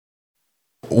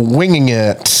winging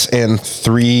it in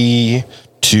 3,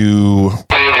 2.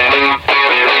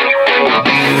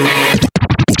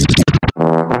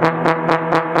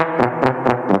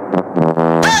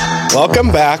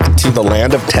 Welcome back to the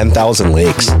land of 10,000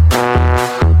 lakes.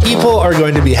 People are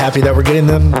going to be happy that we're getting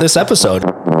them this episode.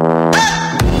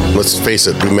 Let's face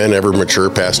it, do men ever mature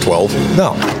past 12?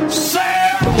 No.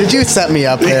 Did you set me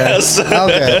up there? Yes.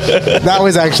 Okay. That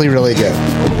was actually really good.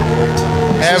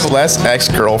 Have less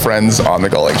ex-girlfriends on the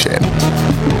goalie chain.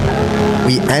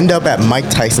 We end up at Mike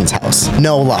Tyson's house.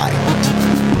 No lie.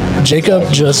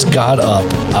 Jacob just got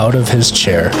up out of his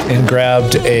chair and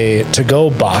grabbed a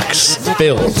to-go box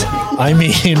filled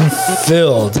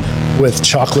with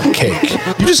chocolate cake.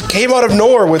 You just came out of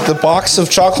nowhere with the box of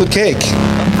chocolate cake.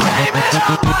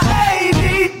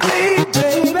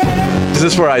 Is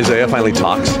this where Isaiah finally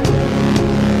talks?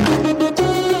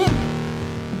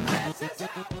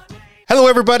 Hello,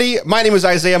 everybody. My name is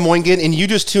Isaiah Moingen, and you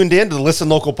just tuned in to the Listen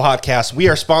Local podcast. We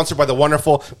are sponsored by the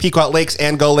wonderful Pequot Lakes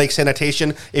and Go Lake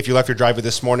Sanitation. If you left your driveway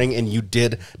this morning and you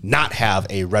did not have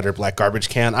a red or black garbage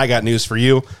can, I got news for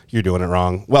you. You're doing it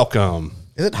wrong. Welcome.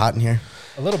 Is it hot in here?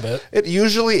 A little bit. It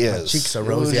usually is. My cheeks are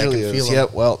rosy. I can feel them.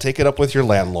 Yep. Well, take it up with your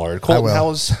landlord. Colton, how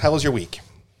was your week?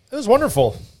 It was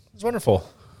wonderful.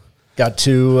 Got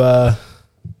to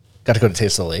go to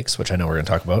Taste of the Lakes, which I know we're going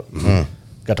to talk about. Mm-hmm.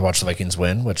 Got to watch the Vikings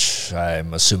win, which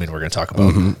I'm assuming we're going to talk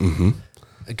about.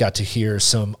 I got to hear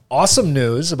some awesome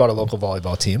news about a local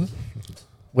volleyball team,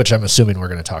 which I'm assuming we're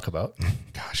going to talk about.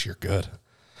 Gosh, you're good.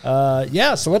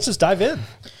 Yeah, so let's just dive in.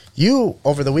 You,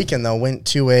 over the weekend, though, went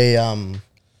to a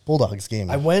Bulldogs game.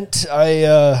 I went.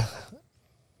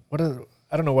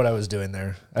 I don't know what I was doing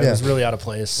there. I was really out of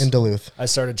place. In Duluth. I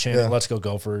started chanting, "Let's go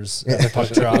Gophers" at the puck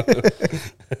drop.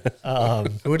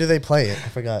 Who did they play? I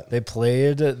forgot. They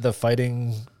played the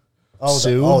Fighting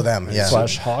Sioux. Them. Yeah.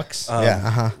 / Hawks.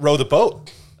 Row the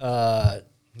boat.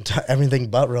 Everything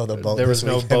but row the boat. There was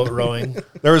no boat rowing.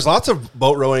 There was lots of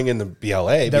boat rowing in the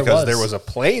BLA because there was a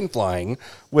plane flying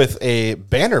with a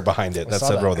banner behind it that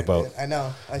said "Row the boat." I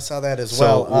know. I saw that as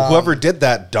So well. whoever did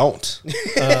that, don't.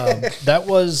 That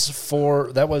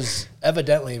was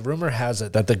evidently, rumor has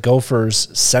it that the Gophers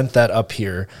sent that up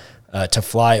here to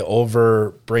fly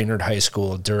over Brainerd High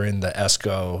School during the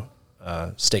ESCO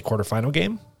state quarterfinal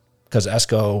game, because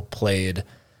ESCO played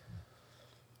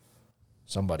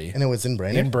somebody. And it was in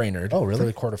Brainerd? In Brainerd. Oh, really? For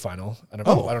the quarterfinal. I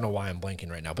don't know why I'm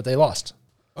blanking right now, but they lost.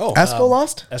 Oh, ESCO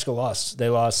lost? ESCO lost. They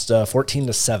lost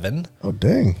 14-7. Oh,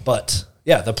 dang. But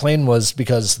yeah, the plane was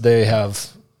because they have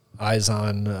eyes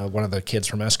on one of the kids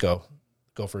from ESCO.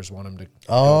 Gophers want him to go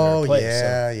there and play.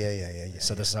 Yeah.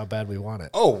 So this is how bad we want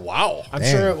it. Oh, wow. I'm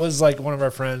sure it was like one of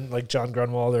our friends, like John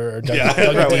Grunwalder or Doug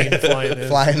Dean flying in.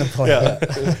 Flying the plane.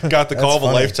 Yeah. Got the call of a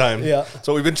lifetime. Yeah. That's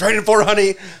what we've been training for,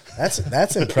 honey.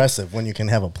 That's impressive when you can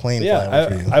have a plane fly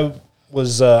over you. I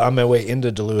was on my way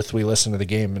into Duluth. We listened to the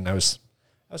game, and I was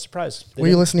surprised. Were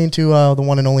you listening to the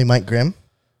one and only Mike Grimm?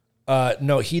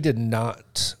 No, he did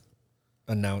not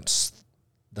announce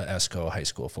the ESCO high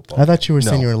school football. I thought you were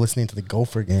saying you were listening to the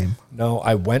Gopher game. No,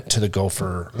 I went to the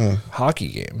Gopher hockey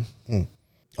game.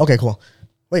 Okay, cool.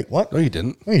 Wait, what? No, you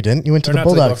didn't. No, you didn't. You went to Or the not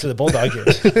Bulldogs. to the Bulldog game.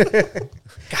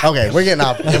 Okay, we're getting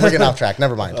off track.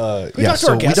 Never mind.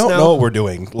 So we don't know what we're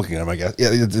doing. Looking at him, I guess.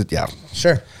 Yeah.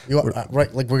 Sure.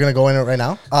 Right, like we're gonna go in it right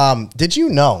now. Did you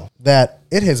know that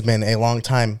it has been a long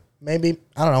time, maybe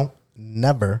I don't know,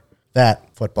 never, that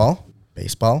football,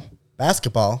 baseball,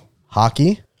 basketball,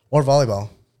 hockey, or volleyball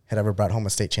had ever brought home a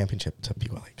state championship to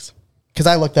Pequot Lakes? Because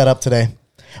I looked that up today.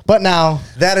 But now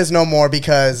that is no more,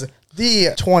 because the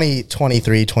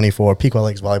 2023-24 Pequot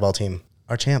Lakes volleyball team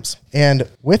are champs. And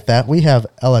with that, we have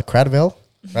Ella Cradaville,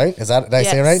 right? Did I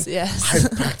say it right? Yes.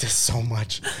 I've practiced so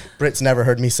much. Britt's never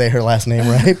heard me say her last name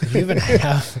right. You even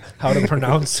have how to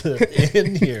pronounce it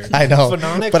in here. I know.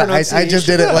 Phononic but I just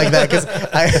did it like that because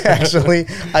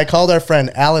I called our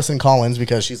friend Allison Collins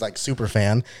because she's like super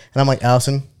fan. And I'm like,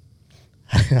 Allison,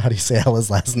 how do you say Ella's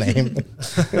last name?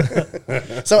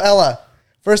 So Ella,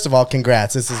 first of all,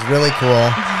 congrats. This is really cool.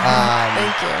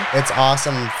 Thank you. It's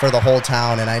awesome for the whole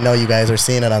town, and I know you guys are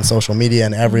seeing it on social media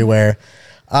and everywhere.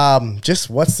 Just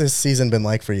what's this season been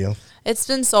like for you? It's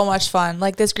been so much fun.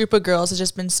 Like, this group of girls has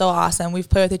just been so awesome. We've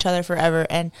played with each other forever,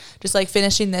 and just like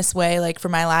finishing this way, like for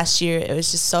my last year, it was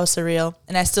just so surreal.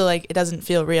 And I still it doesn't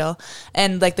feel real.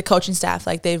 And like the coaching staff,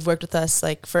 like they've worked with us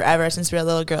like forever since we were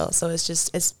little girls. So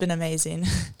it's been amazing.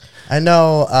 I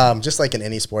know, just like in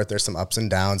any sport, there's some ups and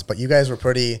downs, but you guys were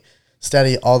pretty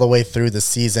steady all the way through the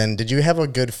season. Did you have a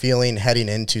good feeling heading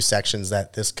into sections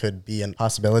that this could be a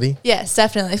possibility? Yes,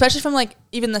 definitely. Especially from like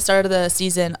even the start of the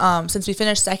season. Since we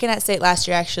finished second at state last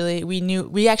year, actually,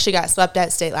 we actually got swept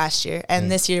at state last year,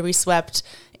 and this year we swept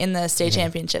in the state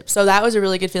championship. So that was a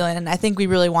really good feeling, and I think we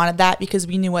really wanted that because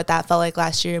we knew what that felt like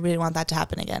last year. We didn't want that to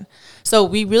happen again. So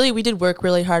we did work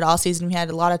really hard all season. We had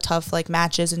a lot of tough like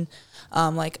matches and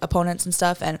like opponents and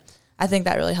stuff, and I think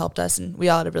that really helped us, and we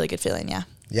all had a really good feeling. Yeah.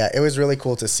 Yeah, it was really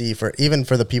cool to see for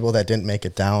the people that didn't make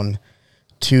it down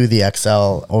to the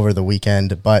XL over the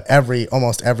weekend, but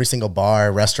almost every single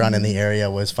bar, restaurant in the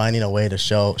area was finding a way to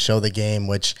show the game,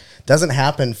 which doesn't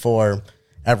happen for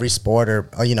every sport, or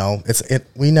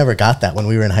we never got that when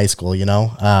we were in high school. We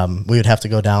would have to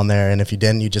go down there, and if you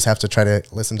didn't, you just have to try to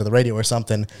listen to the radio or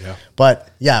something. Yeah. But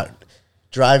yeah,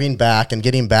 driving back and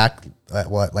getting back at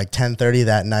 10:30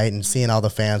 that night and seeing all the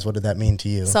fans, what did that mean to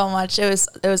you? So much. It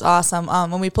was awesome.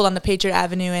 When we pulled on the Patriot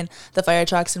Avenue and the fire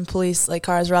trucks and police like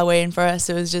cars were all waiting for us,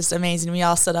 it was just amazing. We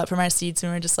all stood up from our seats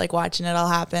and we were just like watching it all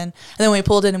happen. And then when we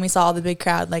pulled in and we saw all the big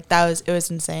crowd, like it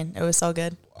was insane. It was so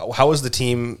good. How was the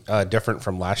team different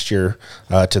from last year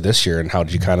to this year, and how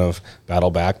did you kind of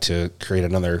battle back to create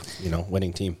another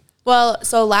winning team? Well,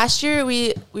 so last year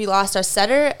we lost our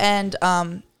setter and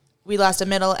we lost a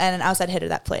middle and an outside hitter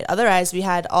that played. Otherwise, we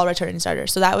had all returning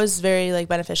starters. So that was very like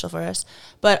beneficial for us.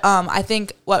 But I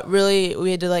think what really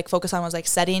we had to like focus on was like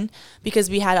setting, because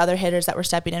we had other hitters that were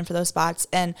stepping in for those spots.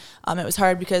 And it was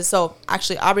hard because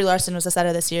actually Aubrey Larson was a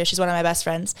setter this year. She's one of my best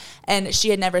friends. And she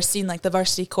had never seen like the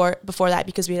varsity court before that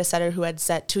because we had a setter who had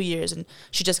set 2 years and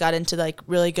she just got into like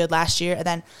really good last year. And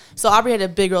then, so Aubrey had a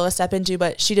big role to step into,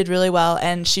 but she did really well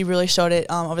and she really showed it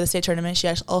over the state tournament. She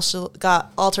actually also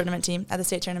got all tournament team at the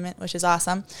state tournament, which is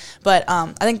awesome. But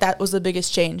I think that was the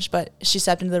biggest change, but she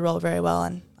stepped into the role very well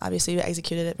and obviously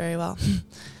executed it very well.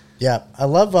 Yeah, I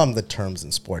love the terms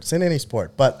in sports, in any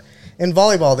sport. But in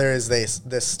volleyball, there is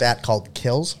this stat called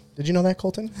kills. Did you know that,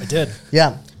 Colton? I did.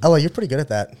 Yeah. Ella, you're pretty good at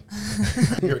that.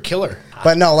 You're a killer.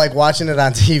 But no, like watching it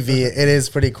on TV, it is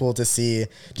pretty cool to see.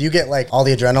 Do you get like all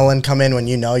the adrenaline come in when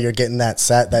you know you're getting that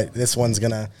set that this one's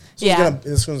gonna go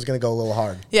a little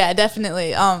hard? Yeah,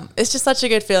 definitely. It's just such a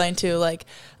good feeling too. Like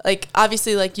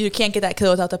obviously like you can't get that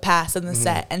kill without the pass in the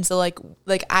set. And so like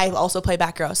I also play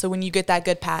back row. So when you get that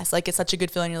good pass, like it's such a good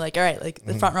feeling. You're like, all right, like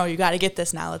the front row, you got to get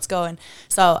this now. Let's go. And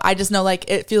so I just know like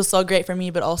it feels so great for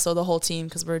me, but also the whole team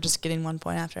because we're just getting 1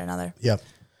 point after another. Yep.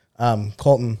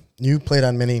 Colton, you played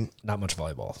on not much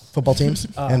volleyball, football teams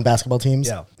and basketball teams.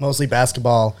 Yeah, mostly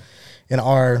basketball. In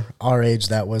our age,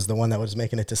 that was the one that was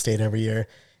making it to state every year,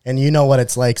 and you know what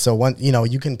it's like. So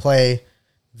you can play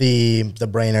the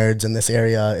Brainards in this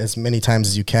area as many times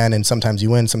as you can, and sometimes you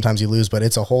win, sometimes you lose, but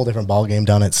it's a whole different ball game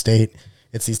down at state.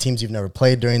 It's these teams you've never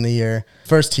played during the year.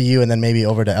 First to you, and then maybe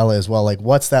over to Ella as well. Like,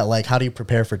 what's that like? How do you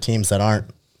prepare for teams that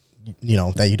aren't,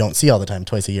 that you don't see all the time,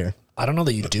 twice a year? I don't know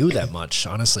that you do that much.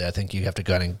 Honestly, I think you have to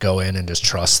kind of go in and just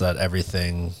trust that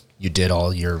everything you did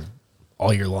all year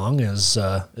long is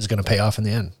going to pay off in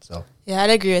the end. So yeah, I'd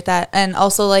agree with that. And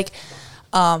also like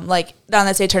down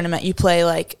that state tournament, you play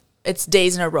like it's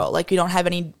days in a row. Like we don't have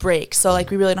any breaks, so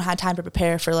like we really don't have time to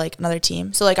prepare for like another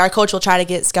team. So like our coach will try to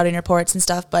get scouting reports and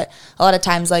stuff, but a lot of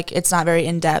times like it's not very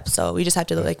in depth. So we just have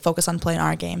to like focus on playing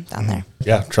our game down there.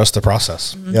 Yeah, trust the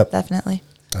process. Yep, definitely.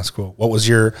 That's cool. What was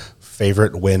your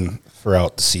favorite win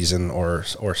throughout the season or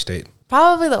state?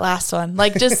 Probably the last one.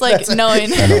 Like just like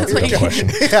knowing. I know it's a good question.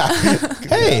 Yeah.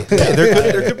 Hey,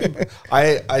 there could be.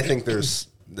 I think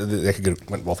they could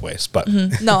went both ways, but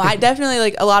no, I definitely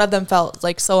like a lot of them felt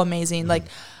like so amazing. Like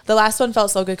the last one felt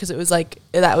so good because it was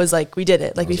like we did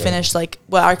it. Like we finished like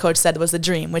what our coach said was the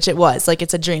dream, which it was. Like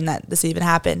it's a dream that this even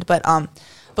happened. But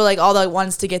like all the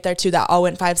ones to get there too, that all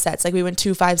went 5 sets. Like we went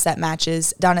 2 5-set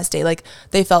matches down at state. Like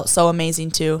they felt so amazing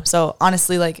too. So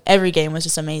honestly, like every game was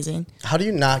just amazing. How do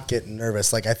you not get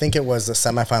nervous? Like I think it was the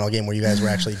semifinal game where you guys were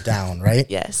actually down, right?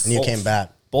 Yes. And you came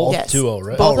back. Both yes. 2-0,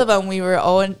 right? Both of them, we were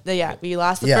 0. We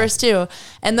lost the first 2.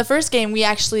 And the first game,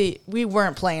 we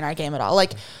weren't playing our game at all.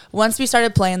 Like, once we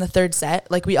started playing the third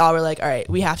set, like, we all were like, all right,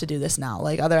 we have to do this now.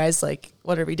 Like, otherwise, like,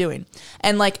 what are we doing?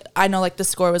 And, like, I know, like, the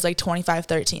score was, like,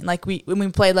 25-13. Like, when we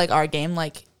played, like, our game,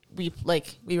 like, we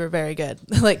were very good,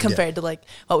 like, compared to, like,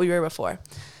 what we were before.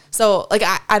 So, like,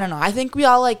 I don't know. I think we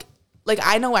all, like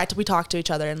I know we talk to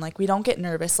each other, and, like, we don't get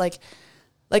nervous.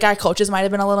 Like our coaches might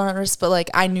have been a little nervous, but like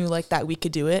I knew like that we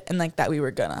could do it and like that we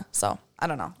were gonna. So I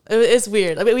don't know. It's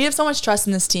weird. I mean, we have so much trust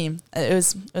in this team. It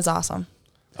was awesome.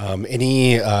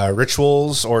 Any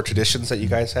rituals or traditions that you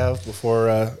guys have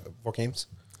before games?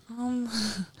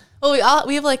 Well,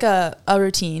 we have like a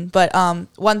routine, but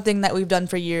one thing that we've done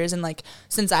for years and like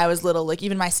since I was little, like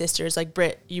even my sisters, like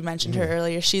Britt, you mentioned her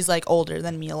earlier, she's like older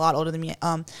than me, a lot older than me.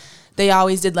 They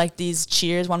always did like these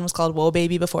cheers. One was called Whoa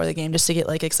Baby before the game, just to get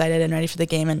like excited and ready for the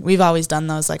game. And we've always done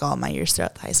those like all my years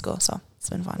throughout high school, so it's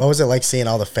been fun. What was it like seeing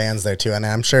all the fans there too? And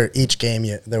I'm sure each game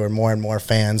there were more and more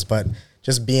fans, but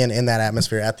just being in that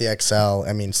atmosphere at the XL,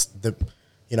 I mean,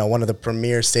 one of the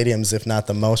premier stadiums, if not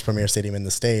the most premier stadium in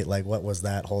the state. Like, what was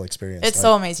that whole experience? It's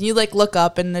so amazing. You like look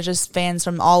up and there's just fans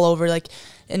from all over, like,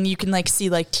 and you can like see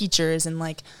like teachers and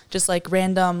like just like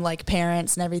random like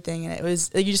parents and everything. And it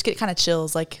was you just get kind of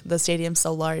chills. Like the stadium's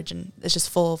so large and it's just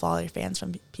full of all your fans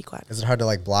from Pequot. Is it hard to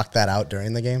like block that out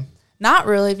during the game? Not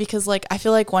really, because like I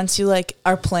feel like once you like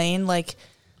are playing like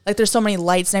there's so many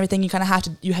lights and everything, you kind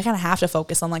of have to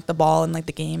focus on like the ball and like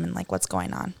the game and like what's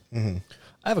going on. Mm-hmm.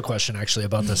 I have a question actually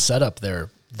about the setup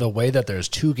there. The way that there's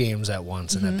two games at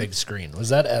once in that big screen. Was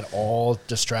that at all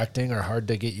distracting or hard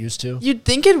to get used to? You'd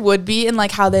think it would be in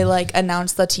like how they like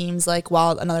announce the teams like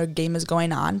while another game is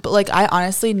going on. But like I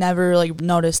honestly never like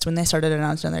noticed when they started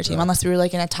announcing another team unless we were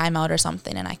like in a timeout or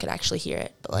something and I could actually hear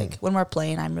it. But like when we're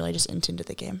playing, I'm really just into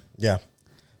the game. Yeah.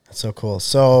 That's so cool.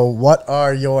 So what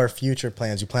are your future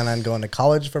plans? You plan on going to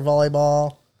college for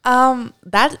volleyball?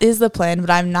 That is the plan, but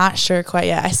I'm not sure quite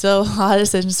yet. I still have a lot of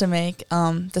decisions to make,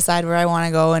 decide where I want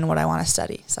to go and what I want to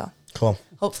study. So cool.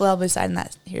 Hopefully I'll be deciding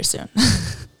that here soon.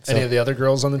 Any of the other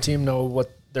girls on the team know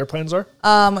what their plans are?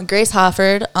 Grace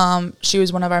Hofford, she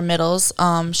was one of our middles.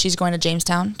 She's going to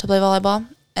Jamestown to play volleyball.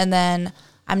 And then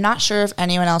I'm not sure if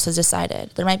anyone else has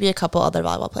decided. There might be a couple other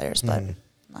volleyball players, but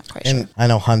not quite sure. And I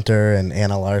know Hunter and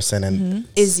Anna Larson and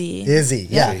Izzy.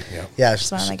 Yeah.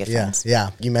 She's one of my good friends.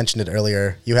 Yeah. You mentioned it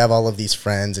earlier. You have all of these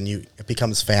friends and it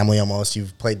becomes family almost.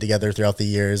 You've played together throughout the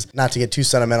years. Not to get too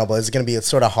sentimental, but it's going to be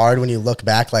sort of hard when you look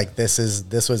back like this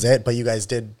was it, but you guys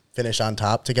did finish on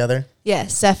top together.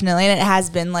 Yes, definitely. And it has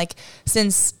been like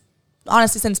since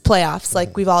playoffs,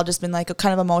 like we've all just been like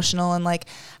kind of emotional and like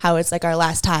how it's like our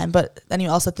last time. But then you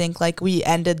also think like we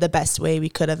ended the best way we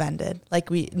could have ended. Like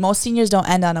most seniors don't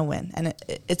end on a win, and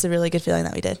it's a really good feeling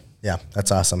that we did. Yeah,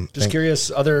 that's awesome. Just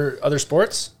curious, other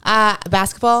sports?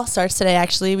 Basketball starts today.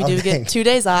 Actually, we do get 2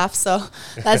 days off, so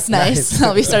that's nice.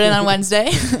 I'll be starting on Wednesday.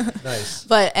 Nice.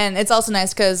 And it's also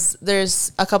nice because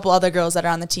there's a couple other girls that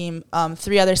are on the team,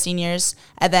 3 other seniors,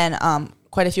 and then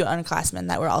quite a few underclassmen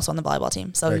that were also on the volleyball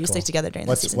team. So we stick together during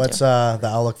the season. What's the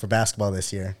outlook for basketball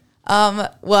this year?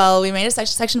 Well, we made it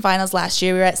section finals last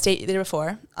year. We were at state the year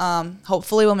before.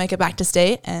 Hopefully we'll make it back to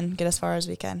state and get as far as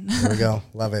we can. There we go.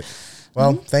 Love it.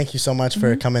 Well, thank you so much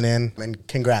for coming in and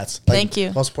congrats. Thank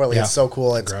you. Most importantly, it's so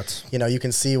cool. Congrats. You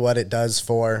can see what it does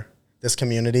for this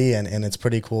community and it's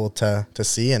pretty cool to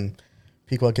see, and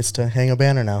Pequot gets to hang a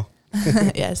banner now.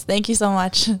 Yes. Thank you so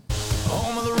much.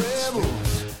 Home of the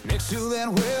rebels, next to that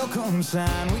welcome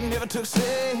sign. We never took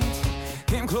sides,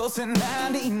 came close in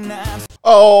 99.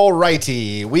 All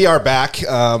righty, we are back.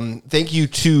 Thank you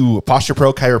to Posture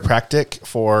Pro Chiropractic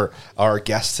for our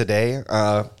guest today.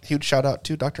 Huge shout out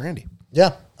to Dr. Andy.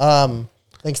 Yeah.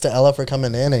 Thanks to Ella for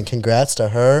coming in, and congrats to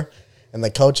her and the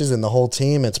coaches and the whole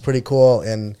team. It's pretty cool.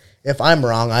 And if I'm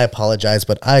wrong, I apologize,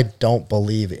 but I don't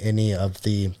believe any of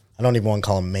the, I don't even want to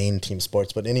call them main team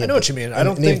sports, but any of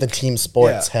the team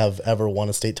sports have ever won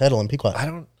a state title in Pequot. I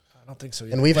don't think so.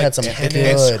 Either. And we've had some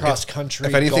tennis, cross country,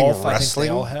 if anything, golf. wrestling. I think they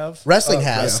all have. Wrestling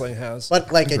has. Wrestling has.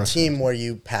 But like a team where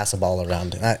you pass a ball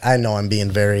around. And I know I'm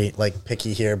being very like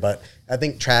picky here, but I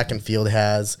think track and field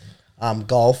has.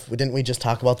 Golf. Didn't we just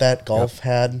talk about that? Golf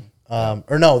had.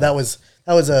 Or no, that was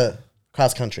a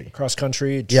cross country. Cross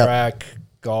country, track,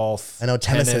 golf. I know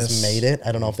tennis has made it.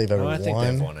 I don't know if they've ever won. I think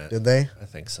they've won it. Did they? I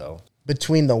think so.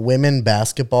 Between the women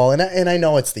basketball and I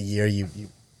know it's the year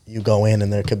you go in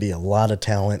and there could be a lot of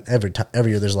talent every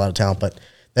year. There's a lot of talent, but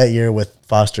that year with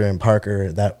Foster and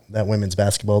Parker, that women's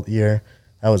basketball year,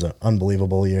 that was an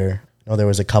unbelievable year. I know there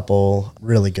was a couple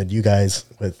really good, you guys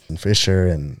with Fisher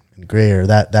and Greer.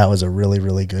 That was a really,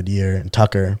 really good year, and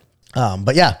Tucker.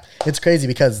 But yeah, it's crazy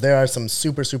because there are some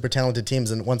super, super talented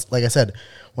teams, and once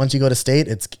you go to state,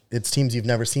 it's teams you've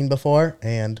never seen before,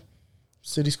 and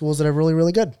city schools that are really,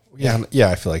 really good. Yeah.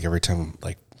 I feel like every time,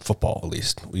 like football, at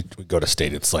least we go to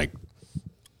state, it's like,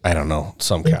 I don't know,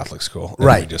 some Catholic school, and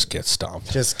right? We just get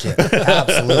stomped.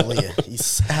 Absolutely,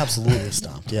 he's absolutely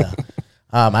stomped. Yeah,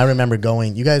 I remember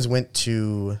going. You guys went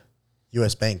to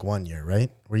U.S. Bank one year, right?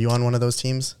 Were you on one of those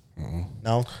teams?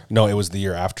 Mm-hmm. No, it was the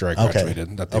year after I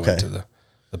graduated that they went to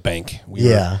the bank. We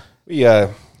went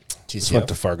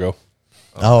to Fargo.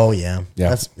 Oh yeah.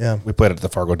 We played at the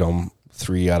Fargo Dome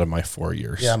 3 out of my 4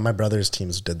 years. Yeah, my brother's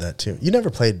teams did that too. You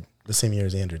never played the same year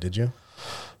as Andrew, did you?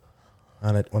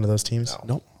 on one of those teams?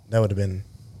 Nope. That would have been.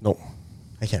 Nope.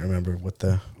 I can't remember what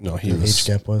the He was age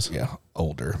gap was. Yeah,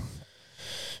 older.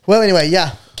 Well, anyway,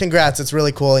 yeah, congrats. It's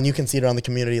really cool, and you can see it around the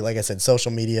community. Like I said,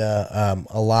 social media.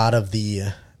 A lot of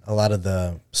the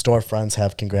storefronts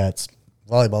have congrats.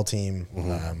 Volleyball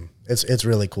team. It's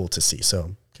really cool to see.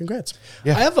 So congrats. I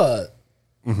have a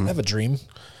dream.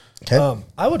 Okay.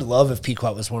 I would love if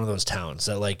Pequot was one of those towns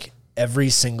that like every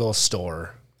single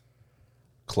store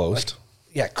Closed.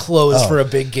 closed for a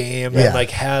big game Yeah. and like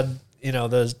had,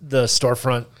 the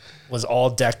storefront was all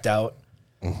decked out.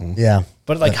 Yeah.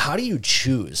 But like, how do you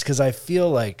choose? Because I feel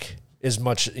like as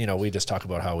much, we just talk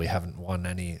about how we haven't won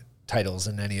any titles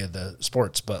in any of the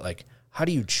sports, but like, how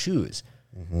do you choose?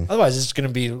 Otherwise, it's going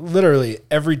to be literally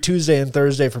every Tuesday and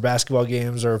Thursday for basketball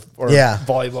games or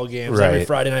volleyball games, every Right.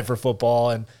 Friday night for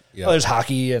football, and there's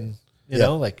hockey and,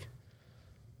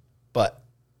 but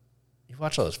you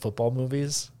watch all those football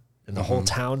movies and the whole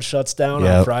town shuts down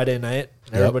on Friday night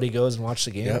and everybody goes and watch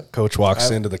the game. Yeah. Coach walks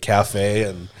into the cafe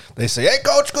and they say, "Hey,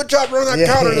 coach, good job running that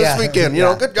counter this weekend.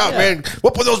 Good job, man.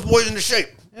 We'll put those boys into shape."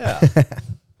 Yeah.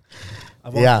 I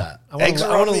want that. Eggs I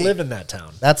are want on to me. live in that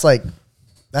town. That's like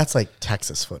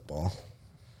Texas football.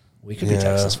 We could be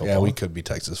Texas football. Yeah, we could be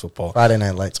Texas football. Friday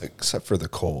night lights. Except for the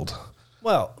cold.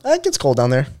 Well, It gets cold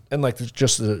down there. and like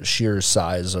just the sheer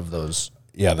size of those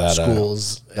Yeah, that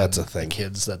schools. that's and a thing. the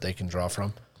kids that they can draw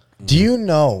from. Do you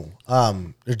know,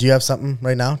 or do you have something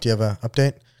right now? Do you have an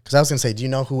update? Because I was going to say, do you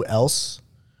know who else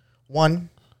won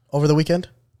over the weekend?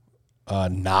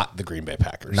 Not the Green Bay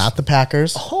Packers. Not the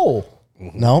Packers. Oh,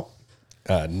 No,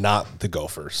 not the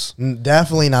Gophers.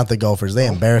 definitely not the Gophers. They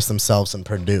embarrassed themselves in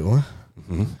Purdue.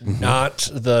 not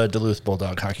the Duluth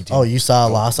Bulldog hockey team. Oh, you saw a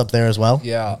loss up there as well?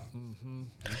 Yeah,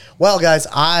 Well, guys,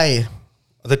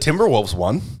 The Timberwolves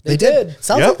won. they did.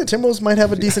 Sounds Yep. like the Timberwolves might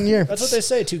have a decent year. that's what they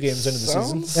say 2 games into the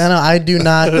season. I know, I do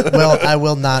not. Well, I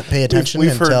will not pay attention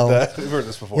We've until. heard that. We've heard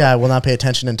this before. Yeah, I will not pay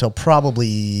attention until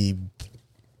probably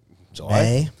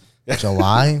May,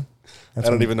 July. I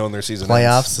don't even know when their season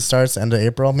Playoffs starts end of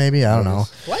April, maybe. I don't know.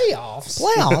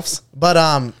 Playoffs. But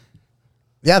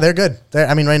yeah, they're good.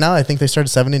 Right now I think they started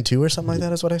 7-2 or something like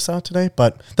that is what I saw today.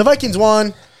 But the Vikings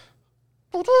won.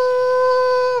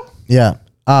 Yeah.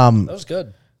 That was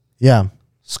good. Yeah.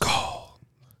 Skull.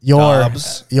 Your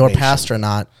Dobbs Nation.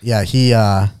 Pastronaut. Yeah,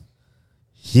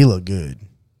 he looked good.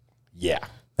 Yeah.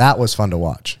 That was fun to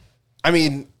watch. I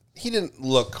mean, he didn't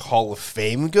look Hall of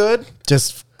Fame good.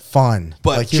 Just fun.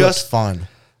 But like, he just- looked fun.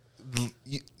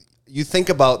 You think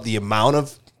about the amount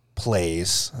of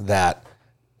plays that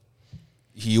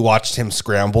you watched him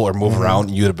scramble or move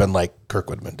around, you'd have been like, Kirk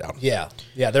would have been down. Yeah,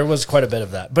 there was quite a bit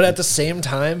of that. But at the same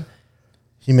time,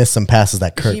 He missed some passes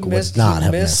that Kirk he would missed not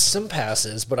have missed. some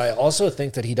passes. But I also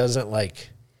think that he doesn't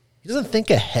think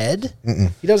ahead.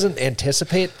 He doesn't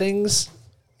anticipate things.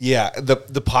 Yeah,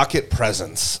 the pocket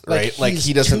presence, right? Like he's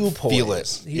he doesn't too feel it.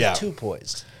 poised. He's Yeah. too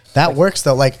poised. That works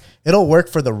though. Like it'll work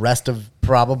for the rest of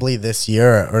probably this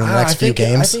year or the next few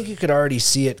games. I think you could already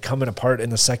see it coming apart in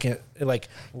the second, like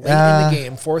late in Yeah. the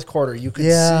game, fourth quarter. You could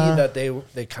Yeah. see that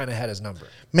they kind of had his number.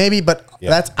 Maybe, but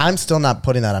I'm still not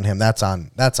putting that on him. That's on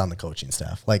the coaching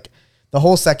staff. Like the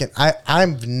whole second,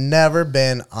 I've never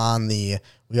been on the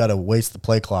we got to waste the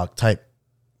play clock type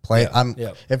play.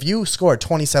 If you score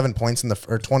 27 points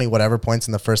or 20 whatever points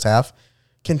in the first half,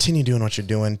 continue doing what you're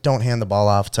doing. Don't hand the ball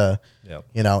off to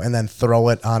and then throw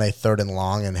it on a 3rd and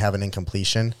long and have an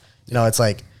incompletion. It's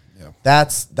like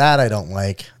that I don't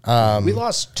like. We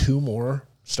lost 2 more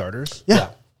starters. Yeah.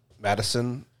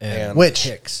 Madison and Which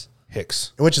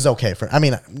Hicks. Which is okay for. I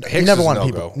mean, Hicks you never is want no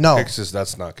people. go. No, Hicks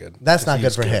that's not good. that's not good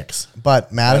He's for Hicks.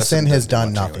 But Madison has didn't do done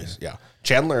much nothing. anyways. Yeah,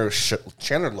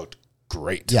 Chandler looked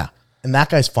great. Yeah, and that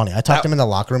guy's funny. I talked to him in the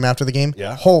locker room after the game.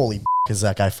 Yeah. Holy is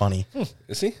that guy funny?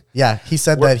 Is he? Yeah, he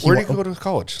said Where that did he go to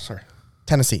college? Sorry,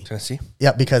 Tennessee. Tennessee.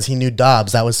 Yeah, because he knew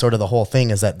Dobbs. That was sort of the whole thing,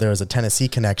 is that there was a Tennessee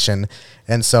connection.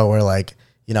 And so we're like,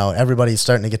 everybody's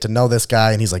starting to get to know this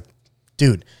guy. And he's like,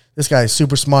 dude, this guy is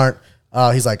super smart.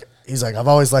 He's like, I've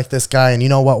always liked this guy. And you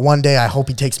know what? One day I hope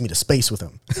he takes me to space with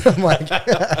him. I'm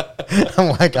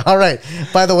like, all right.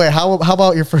 By the way, how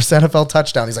about your first NFL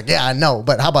touchdown? He's like, yeah, I know.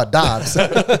 But how about Dobbs?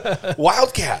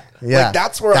 Wildcat. Yeah. Like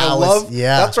that's where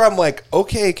that's where I'm like,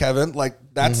 okay, Kevin, like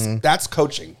that's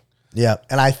coaching. Yeah.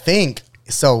 And I think,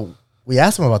 so we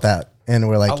asked him about that. And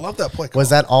we're like, I love that play call. Was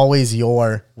that always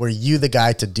were you the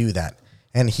guy to do that?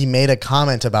 And he made a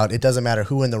comment about, it doesn't matter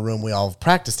who in the room, we all have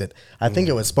practiced it. I think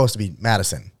it was supposed to be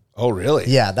Madison. Oh, really?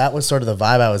 Yeah, that was sort of the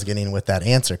vibe I was getting with that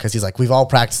answer, because he's like, we've all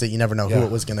practiced it. You never know who it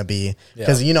was going to be.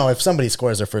 Because, if somebody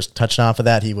scores their first touchdown off of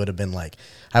that, he would have been like,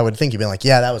 I would think he'd been like,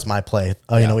 yeah, that was my play.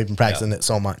 Oh, we've been practicing it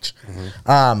so much.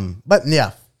 But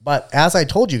yeah, But as I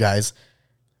told you guys,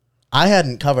 I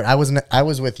hadn't covered. I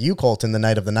was with you, Colton, the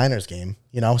night of the Niners game.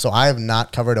 So I have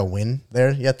not covered a win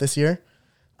there yet this year,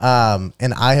 and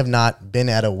I have not been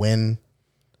at a win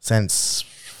since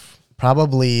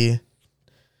probably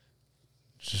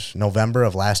December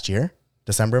of last year,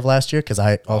 because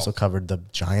I also covered the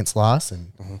Giants loss,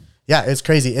 and yeah, it's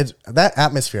crazy. It's that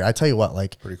atmosphere. I tell you what,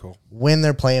 like Pretty cool. when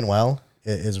they're playing well,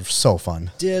 it is so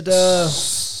fun. Did the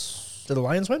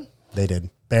Lions win? They did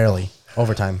barely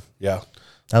overtime. Yeah.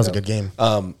 That was a good game.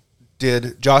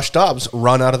 Did Josh Dobbs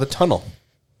run out of the tunnel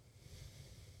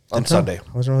on Sunday?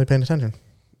 I wasn't really paying attention.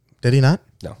 Did he not?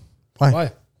 No.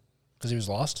 Why? Because he was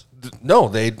lost? No,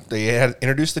 they had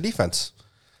introduced the defense.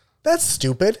 That's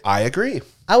stupid. I agree.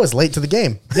 I was late to the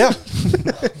game. Yeah.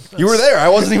 You were there. I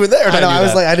wasn't even there. I know. I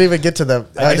was like, I didn't even get to the.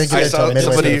 I didn't get saw to midway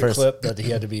somebody through the first. Clip that he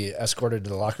had to be escorted to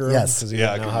the locker room Yes. because he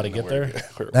didn't know how to get there.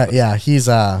 Yeah, he's.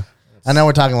 I know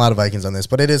we're talking a lot of Vikings on this,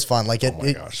 but it is fun. Like it. Oh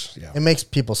my gosh, yeah. It makes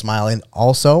people smile, and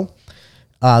also,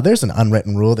 there's an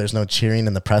unwritten rule. There's no cheering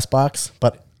in the press box,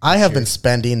 but I have been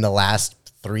spending the last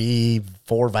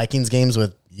 3-4 Vikings games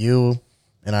with you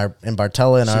and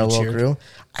Bartella and our little cheered? crew.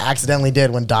 I accidentally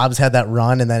did when Dobbs had that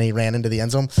run and then he ran into the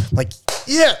end zone. Like,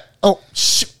 yeah. Oh,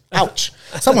 shoot. Ouch.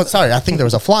 Sorry, I think there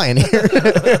was a fly in here.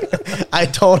 I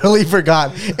totally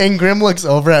forgot. And Grimm looks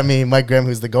over at me, Mike Grimm,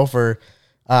 who's the Gopher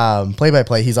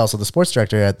play-by-play. He's also the sports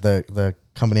director at the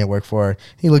company I work for.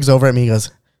 He looks over at me, he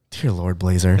goes, "Dear Lord,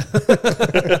 Blazer."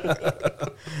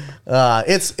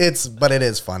 But it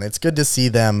is fun. It's good to see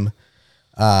them.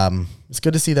 It's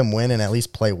good to see them win and at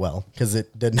least play well, because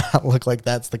it did not look like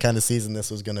that's the kind of season this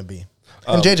was going to be.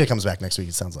 And JJ comes back next week,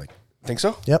 it sounds like. Think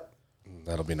so? Yep.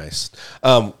 That'll be nice.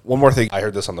 One more thing. I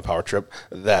heard this on the power trip,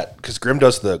 that because Grimm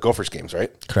does the Gophers games,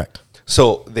 right? Correct.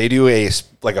 So they do a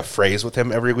phrase with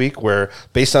him every week where,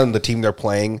 based on the team they're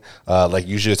playing, like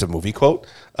usually it's a movie quote.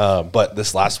 But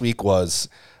this last week was,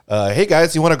 "Hey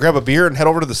guys, you want to grab a beer and head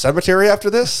over to the cemetery after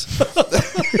this?"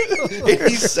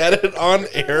 He said it on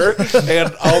air,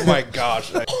 and oh my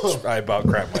gosh, I about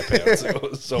crapped my pants. It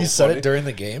was so He said funny. it during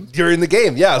the game? During the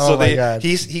game, yeah. Oh So my God.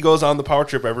 he goes on the power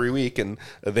trip every week, and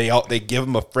they give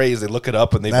him a phrase. They look it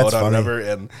up and they That's vote on funny. whatever.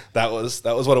 And that was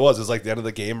what it was. It was like the end of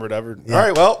the game or whatever. All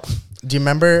right, well, Do you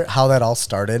remember how that all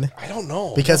started? I don't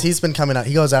know, Because he's been coming out.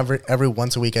 He goes every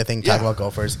once a week, I think, talking Yeah. about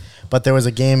Gophers. But there was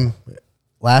a game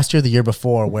last year, the year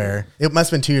before, where it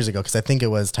must have been 2 years ago, because I think it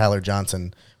was Tyler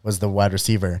Johnson was the wide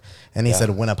receiver, and he said,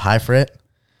 "Win a pie for it."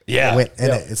 yeah,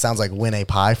 It sounds like "win a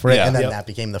pie for it," Yeah. and then Yep. that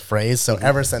became the phrase. So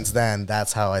ever since then,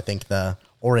 that's how I think the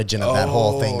origin of that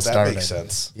whole thing that started. makes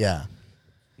sense. Yeah.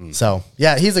 So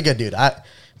yeah, he's a good dude.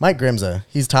 Mike Grimm's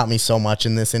he's taught me so much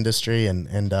in this industry, and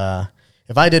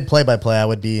if I did play-by-play, I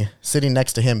would be sitting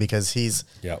next to him, because he's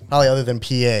Yep. probably, other than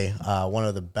PA, one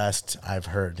of the best I've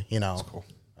heard. Cool.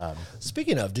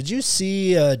 Speaking of, did you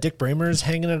see Dick Bramers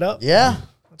hanging it up? Yeah,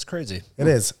 That's crazy. it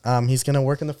is. He's going to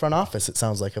work in the front office, it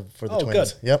sounds like, for the Oh,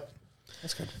 Twins. good. Yep.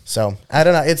 That's good. So I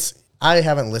don't know. I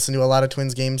haven't listened to a lot of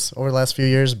Twins games over the last few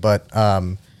years, but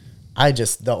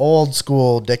the old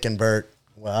school Dick and Bert,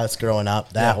 us growing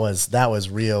up, that was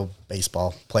real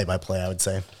baseball play-by-play, I would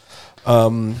say.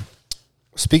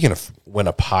 Speaking of win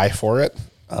a pie for it,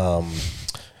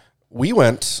 we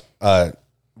went.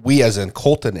 We, as in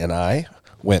Colton and I,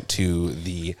 went to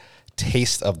the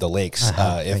Taste of the Lakes.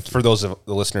 For those of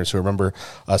the listeners who remember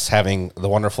us having the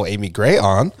wonderful Amy Gray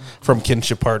on from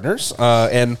Kinship Partners,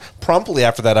 and promptly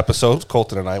after that episode,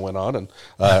 Colton and I went on, and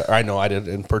I know I did,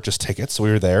 and purchased tickets. So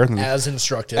we were there, and As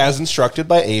instructed. as instructed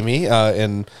by Amy,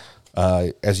 and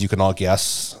as you can all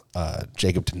guess,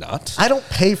 Jacob did not. I don't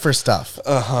pay for stuff.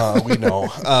 We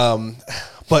know.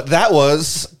 But that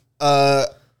was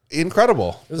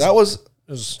incredible. That was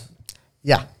It was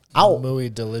Yeah. Ow. muy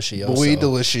delicioso. muy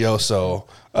delicioso.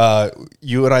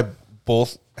 You and I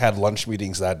both had lunch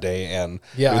meetings that day, and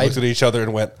Yeah, we looked at each other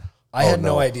and went, I "Oh, had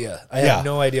no idea. I Yeah. had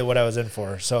no idea what I was in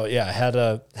for. So yeah, I had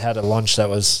a lunch that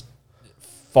was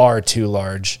far too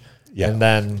large. Yeah. And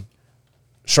then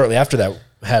shortly after that,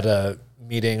 had a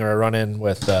meeting or a run-in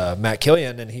with Matt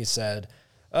Killian, and he said,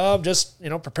 just,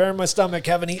 preparing my stomach,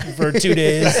 haven't eaten for 2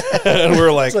 days. And we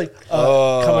were like, It's like,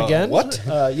 come again? what?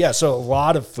 Yeah, so a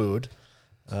lot of food.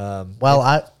 Speaking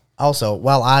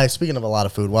of a lot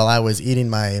of food, while I was eating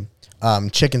my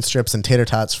chicken strips and tater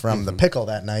tots from the pickle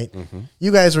that night,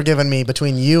 you guys were giving me,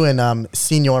 between you and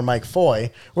Senior Mike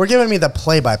Foy, were giving me the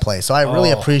play-by-play. So I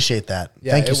really appreciate that.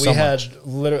 Yeah, Thank you so we much. had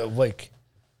literally,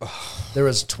 there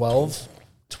was 12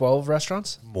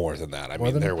 restaurants? more than that. I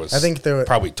mean, there was, I think there were-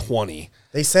 probably 20.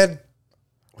 They said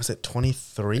Was it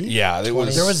 23? Yeah, it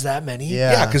was. There was that many?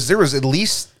 Yeah, because there was at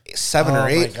least 7 or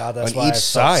 8 Oh my God, that's on why each I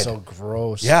side. felt so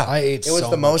gross. Yeah. I ate It was so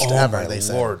the most much. ever, my they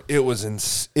said. Lord, it was Do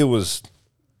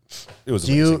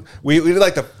you- amazing.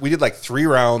 We did like 3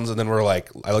 rounds, and then we're like,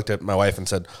 I looked at my wife and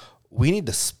said, we need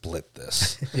to split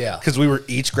this. Yeah. Because we were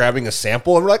each grabbing a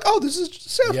sample, and we're like, oh, this is just a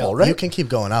sample, Yeah. right? You can keep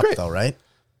going up, Great. though, right?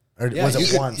 Or Yeah, was you it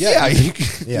could- once? yeah, you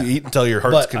eat until your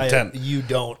heart's But content. you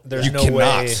don't. There's You no cannot.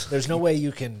 way. There's no way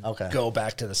you can Okay. go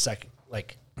back to the second.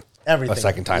 Like, Everything. a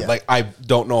second time. Yeah. Like, I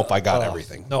don't know if I got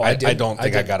everything. no, I I didn't. don't I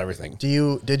think I didn't. got everything.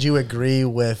 Did you agree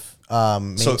with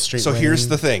Main Street? So here's winning?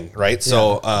 the thing, right?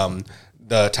 So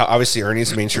obviously Ernie's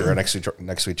and Main Street are next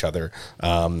to each other.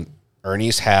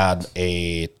 Ernie's had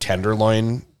a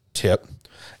tenderloin tip,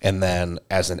 and then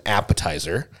as an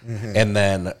appetizer, and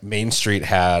then Main Street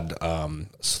had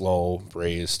slow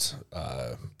braised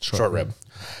short rib,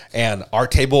 and our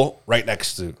table right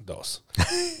next to those.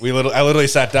 I literally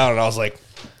sat down and I was like,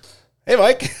 "Hey,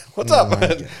 Mike, what's up?"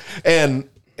 and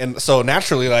so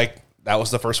naturally, like, that was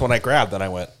the first one I grabbed. Then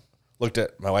I looked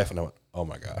at my wife and I went, "Oh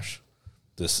my gosh,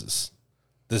 this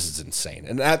is insane."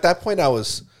 And at that point, I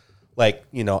was like,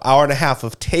 hour and a half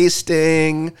of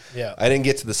tasting. Yeah. I didn't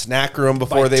get to the snack room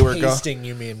before by they were going. tasting,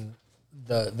 you mean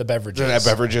the beverages?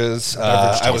 Beverages.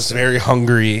 I was very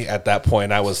hungry at that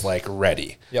point. I was like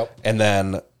ready. Yep. And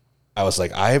then I was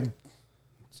like, I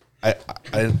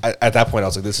at that point I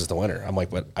was like, this is the winner. I'm like,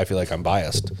 but I feel like I'm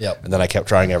biased. Yep. And then I kept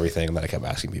trying everything, and then I kept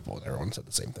asking people, and everyone said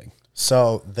the same thing.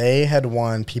 So they had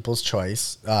won People's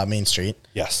Choice, Main Street.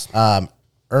 Yes.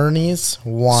 Ernie's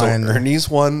won. So Ernie's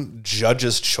won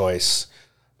Judge's Choice.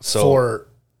 So For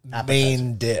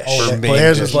main dish. For main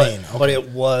theirs dish. was main. But it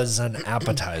was an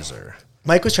appetizer.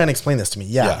 Mike was trying to explain this to me.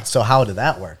 Yeah. So how did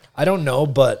that work? I don't know,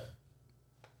 but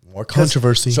More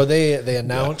controversy. So they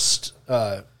announced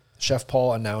Chef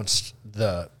Paul announced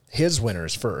his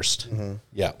winners first.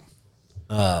 yeah.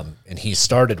 And he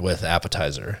started with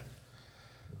appetizer,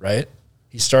 right?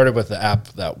 He started with the app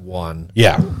that won,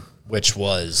 Yeah. which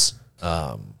was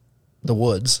the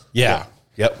Woods. Yeah.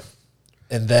 Yep.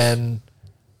 And then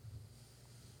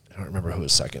I don't remember who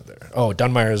was second there. Oh,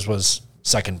 Dunmire's was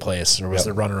second place, or was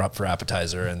the runner-up for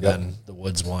appetizer, and then the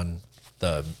Woods won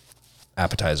the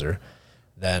appetizer.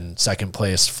 Then second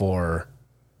place for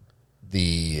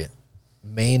the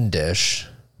main dish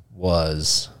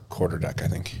was Quarter deck, I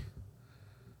think.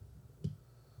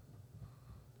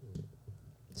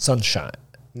 Sunshine.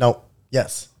 no.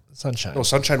 Yes. Sunshine. No,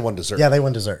 Sunshine won dessert. Yeah, they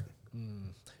won dessert.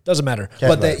 Doesn't matter. Catch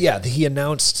But butter. he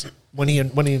announced when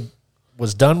he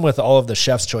was done with all of the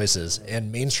chef's choices,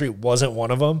 and Main Street wasn't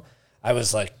one of them. I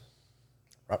was like,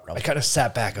 I kind of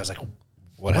sat back. I was like,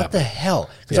 what happened? the hell?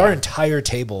 Because our entire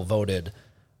table voted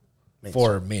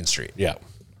for Main Street. Yeah.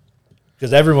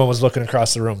 Because everyone was looking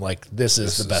across the room like, this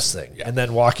is the best thing. yeah. And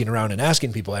then walking around and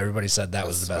asking people, everybody said that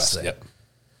was the best thing. Yep.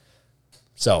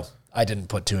 So I didn't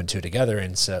put 2 and 2 together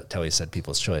until he said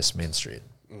People's Choice, Main Street.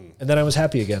 And then I was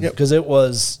happy again because it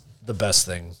was the best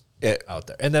thing out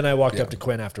there. And then I walked up to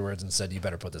Quinn afterwards and said, you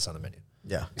better put this on the menu.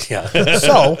 Yeah. Yeah.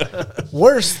 So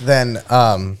worse than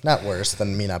not worse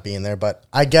than me not being there, but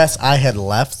I guess I had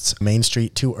left Main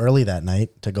Street too early that night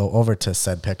to go over to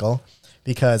said pickle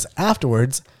because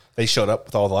afterwards They showed up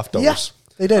with all the leftovers. yeah,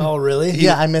 they did. Oh, really?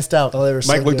 Yeah, I missed out. Oh, they were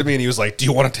so Mike looked good. at me and he was like, "Do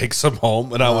you want to take some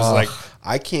home?" And I was like,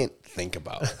 "I can't think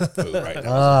about food right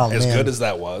now. As man. good as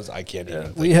that was, I can't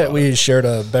even." We shared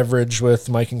a beverage with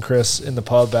Mike and Chris in the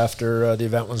pub after the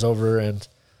event was over, and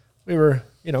we were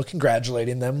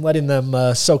congratulating them, letting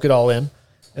them soak it all in,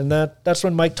 and that's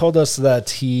when Mike told us that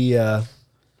he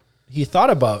thought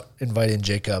about inviting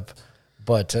Jacob,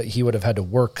 but he would have had to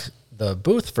work the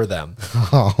booth for them,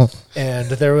 and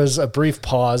there was a brief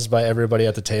pause by everybody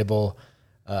at the table.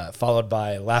 Followed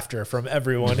by laughter from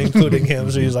everyone, including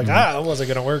him. So he was like, it wasn't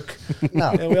going to work. No,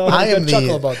 And we all had a good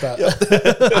chuckle about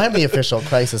that. I'm the official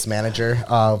crisis manager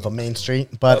of Main Street,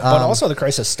 but also the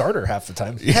crisis starter half the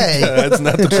time. hey, That's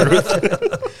not the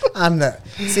truth. I'm the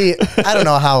see. I don't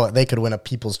know how they could win a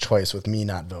People's Choice with me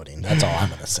not voting. That's all I'm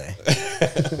gonna say.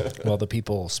 Well, the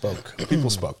people spoke. People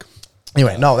spoke.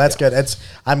 Anyway, no, that's good.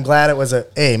 I'm glad it was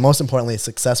most importantly a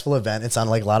successful event. It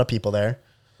sounded like a lot of people there,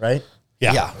 right?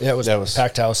 Yeah, It was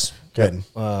packed house. Good.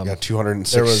 Yeah,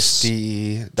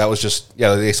 260. That was just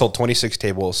they sold 26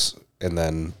 tables, and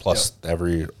then plus all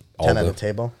 10 at a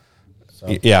table.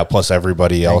 Yeah, plus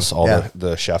everybody else, all yeah.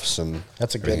 the chefs and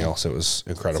That's a good- everything else. It was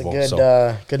It's incredible. a good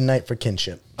So good night for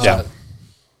kinship. yeah,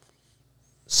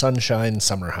 Sunshine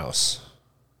Summer House.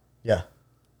 Yeah.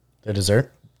 The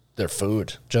dessert. Their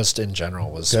food, just in general,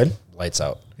 was Good. lights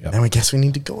out. And we guess we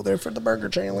need to go there for the burger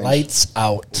challenge. Lights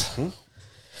out.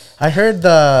 I heard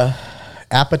the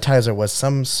appetizer was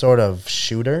some sort of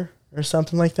shooter or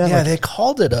something like that. Yeah, Like- they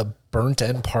called it a burnt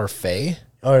end parfait.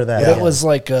 or that. It was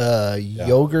like a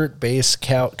yogurt-based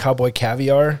cowboy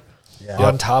caviar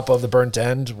on top of the burnt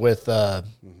end with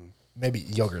maybe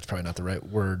yogurt's probably not the right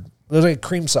word. It was like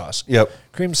cream sauce. Yep.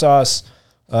 Cream sauce,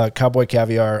 cowboy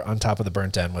caviar on top of the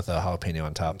burnt end with a jalapeno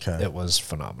on top. Okay. It was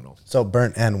phenomenal. So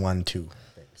burnt end 1-2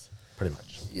 things, pretty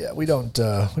much. Yeah, we don't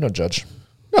judge.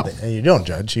 And you don't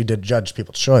judge. You did judge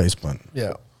people's choice, but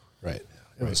Yeah, Right.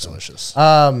 it was delicious.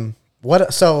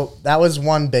 what? So that was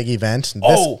one big event.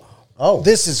 This,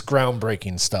 This is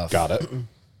groundbreaking stuff. Got it.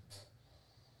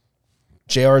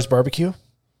 JR's barbecue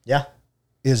yeah,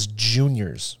 is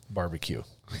Junior's barbecue.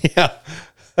 Yeah.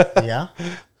 yeah.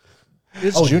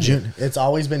 It's Oh, Junior. it's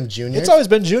always been junior. It's always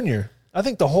been Junior. I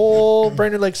think the whole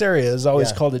Brainerd Lakes area has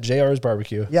always Yeah. called it JR's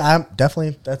barbecue. Yeah, I'm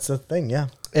definitely. That's the thing. Yeah.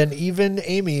 And even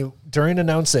Amy, during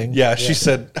announcing, Yeah, she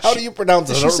said, how do you pronounce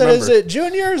it? I she don't said, remember. is it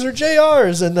Juniors or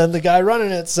JR's? And then the guy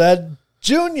running it said,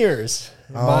 Juniors.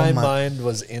 My mind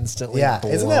was instantly Yeah,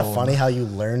 blown. isn't that funny how you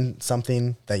learn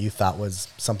something that you thought was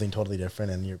something totally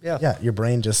different, and your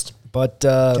brain just But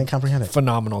can't comprehend it.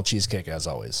 phenomenal cheesecake, as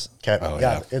always.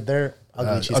 Okay, they're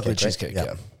ugly cheesecake. Ugly right? cheesecake,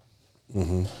 yeah.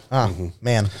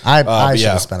 Man, I should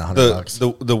yeah, have spent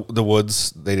 $100. The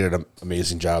Woods, they did an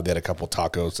amazing job. They had a couple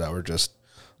tacos that were just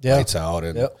lights out,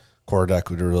 and Yep. Kordak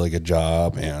did a really good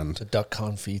job, and The duck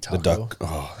confit taco. the duck.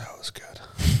 Oh, that was good.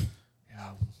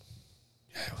 Yeah,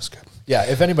 it was good. Yeah,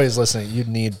 if anybody's listening, you'd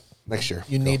need Next year,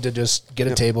 you need to just get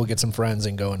a table, get some friends,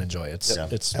 and go and enjoy it.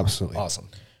 It's Absolutely. awesome.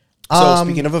 So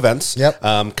speaking of events, Yep.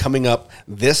 Coming up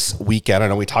this weekend, I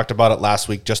know we talked about it last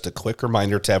week. Just a quick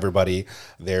reminder to everybody: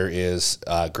 there is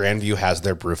Grandview has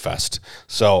their Brewfest.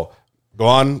 So go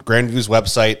on Grandview's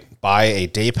website, buy a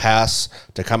day pass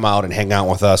to come out and hang out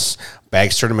with us.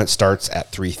 Bags tournament starts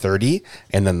at 3:30,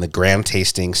 and then the grand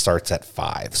tasting starts at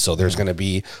 5. So there's going to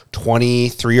be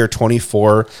 23 or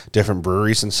 24 different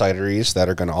breweries and cideries that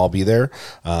are going to all be there.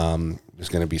 There's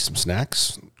going to be some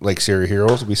snacks. Lake Erie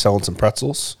Heroes will be selling some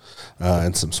pretzels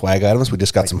and some swag items. We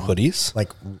just got some hoodies. Like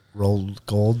rolled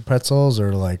gold pretzels,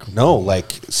 or like No, like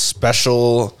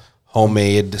special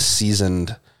homemade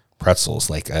seasoned pretzels.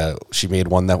 Like she made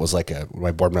one that was like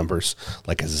my board members,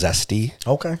 like a zesty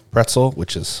okay. pretzel,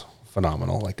 which is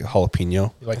phenomenal, like a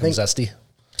jalapeno. You like them zesty?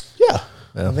 Yeah.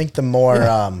 I think the more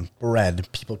bread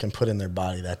people can put in their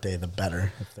body that day, the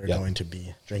better. If they're Yep. going to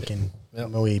be drinking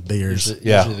Moe beers.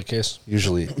 Yeah. Usually the case.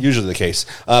 Usually the case.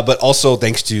 But also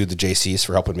thanks to the JCs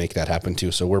for helping make that happen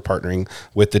too. So we're partnering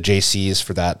with the JCs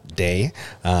for that day.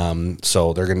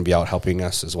 So they're going to be out helping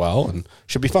us as well, and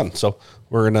should be fun. So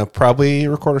we're going to probably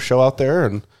record a show out there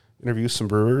and interview some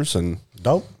brewers and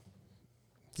Dope.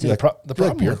 See, like- the you like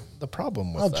problem beer? with, the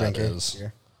problem with I'll that drink it. is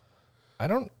Beer.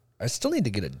 I still need to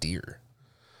get a deer.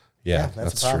 yeah, that's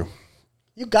that's the problem. true.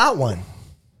 You got one.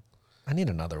 I need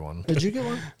another one. Did you get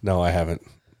one? No, I haven't.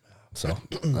 So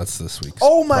that's this week's.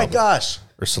 Oh my problem gosh.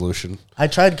 or solution. I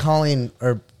tried calling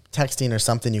or texting or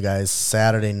something you guys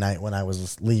Saturday night when I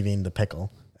was leaving the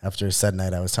pickle after said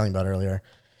night I was telling you about earlier.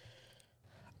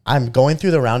 I'm going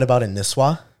through the roundabout in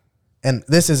Nisswa, and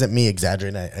this isn't me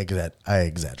exaggerating. I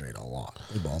exaggerate a lot.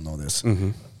 We all know this.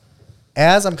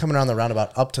 As I'm coming around the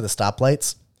roundabout up to the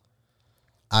stoplights,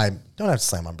 I don't have to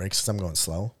slam on brakes because I'm going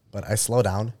slow, but I slow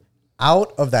down.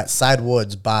 Out of that side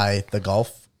woods by the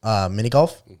golf, mini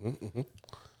golf,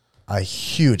 a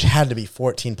huge, had to be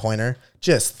 14-pointer,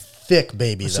 just thick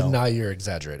baby So though. now you're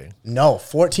exaggerating. No,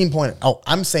 14-pointer. Oh,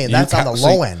 I'm saying that's on the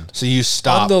low end. So you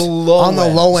stopped On the low On the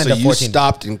end. low end So of you 14.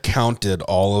 stopped and counted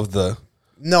all of the.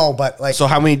 No, but like So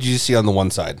how many did you see on the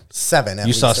one side? 7. At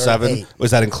You saw least, or 7. 8.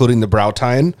 Was that including the brow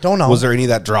tine? Don't know. Was there any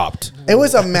that dropped? It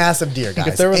was a massive deer, guys.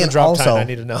 If there was a And drop also, time, I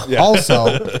need to know. Also,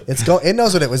 it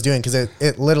knows what it was doing because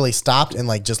it literally stopped and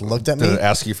like just looked at me. Did it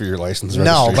ask you for your license?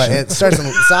 No, but registration? it starts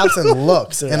and stops and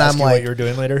looks, and Ask I'm you what like, you were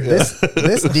doing later.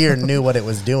 this deer knew what it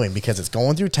was doing because it's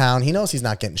going through town. He knows he's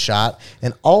not getting shot,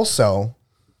 and also,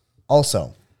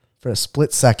 for a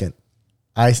split second,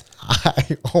 I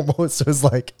almost was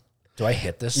like, Do I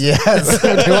hit this? yes, do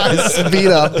I speed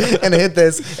up and hit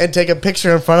this and take a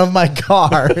picture in front of my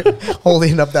car,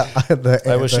 holding up the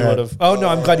I wish you would have. Oh no,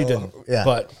 I'm glad you didn't. Yeah.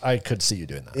 But I could see you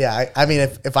doing that. Yeah, I mean,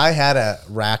 if I had a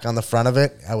rack on the front of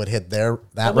it, I would hit that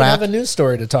We rack. have a news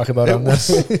story to talk about on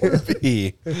this.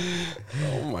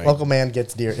 Oh my! Local man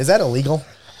gets deer. Is that illegal?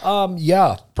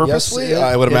 Yeah. Purposely, Yes,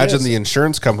 I would it imagine is. the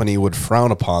insurance company would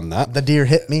frown upon that. The deer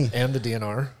hit me. And the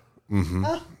DNR.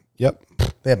 Yep.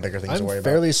 They have bigger things to worry I'm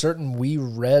fairly certain we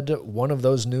read one of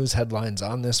those news headlines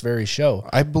on this very show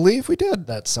I believe we did.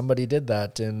 that somebody did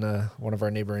that in one of our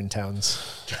neighboring towns.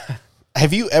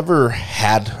 Have you ever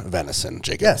had venison,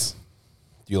 Jacob? Yes.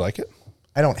 Do you like it?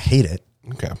 I don't hate it.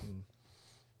 Okay.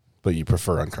 But you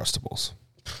prefer Uncrustables.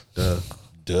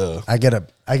 Duh. I get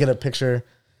a picture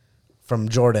from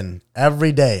Jordan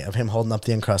every day of him holding up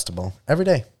the Uncrustable. Every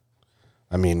day.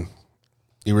 I mean,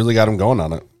 you really got him going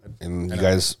on it. And you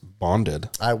guys bonded.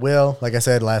 I will, like I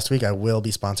said last week, I will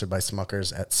be sponsored by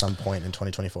Smuckers at some point in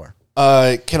 2024.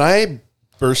 Can I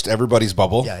burst everybody's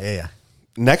bubble? Yeah.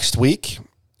 Next week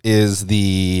is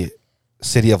the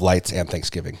City of Lights and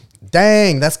Thanksgiving.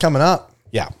 Dang, that's coming up.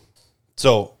 Yeah.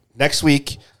 So next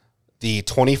week, the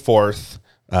 24th,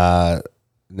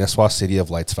 Nisswa City of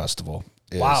Lights Festival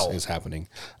is happening.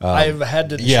 I've had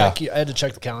to yeah. check. I had to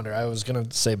check the calendar. I was gonna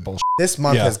say bullshit. This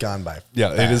month Yeah. has gone by. Yeah,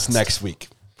 fast. it is next week.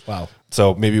 Wow.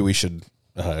 So maybe we should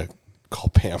call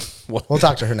Pam. We'll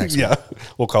talk to her next week. Yeah,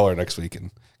 we'll call her next week and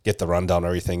get the rundown and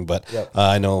everything. But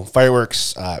I know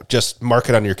fireworks, just mark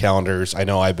it on your calendars. I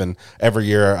know every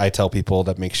year I tell people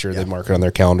that make sure they mark it on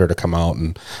their calendar to come out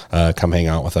and come hang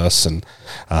out with us. And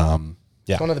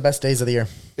It's one of the best days of the year.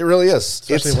 it really is.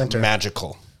 Especially It's winter.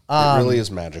 magical. It really is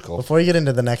magical. Before you get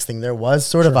into the next thing, there was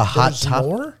sort of a hot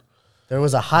topic. There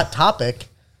was a hot topic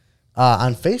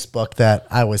on Facebook that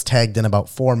I was tagged in about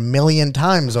 4 million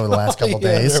times over the last couple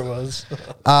days. There was.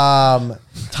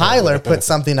 Tyler put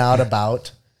something out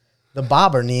about the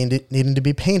bobber needing to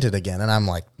be painted again. And I'm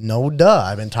like, no duh.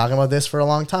 I've been talking about this for a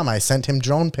long time. I sent him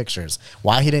drone pictures.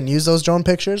 Why he didn't use those drone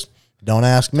pictures? Don't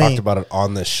ask me. Talked about it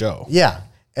on this show. Yeah.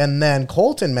 And then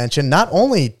Colton mentioned not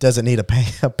only does it need a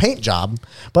paint job,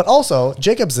 but also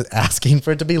Jacob's asking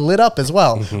for it to be lit up as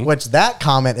well, which that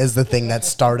comment is the thing that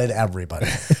started everybody.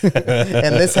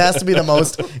 And this has to be the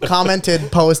most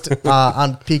commented post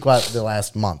on Pequot the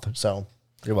last month. So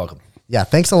You're welcome. yeah,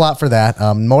 thanks a lot for that.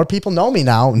 More people know me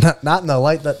now, not in the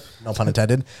light that, no pun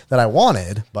intended, that I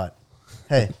wanted, but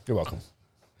hey. You're welcome.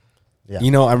 Yeah.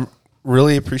 You know, I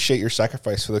really appreciate your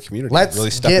sacrifice for the community. Let's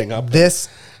really stepping get up this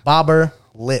bobber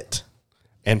lit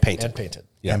and painted. And painted.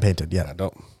 Yeah. and painted, yeah.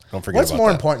 Don't forget What's about more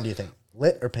that. important, do you think?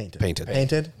 Lit or painted? Painted.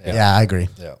 Painted? Yeah. Yeah, I agree.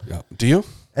 Yeah. Yeah. Do you?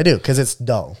 I do, because it's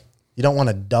dull. You don't want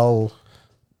a dull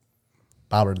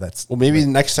bobber that's... Well, maybe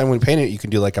next time we paint it, you can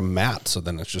do like a matte, so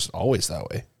then it's just always that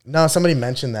way. No, somebody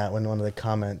mentioned that when one of the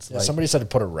comments. Yeah, like, somebody said to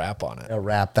put a wrap on it. a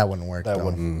wrap, that wouldn't work. That though.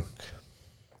 wouldn't.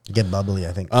 Get bubbly,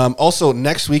 I think. Also,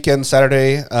 next weekend,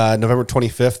 Saturday, November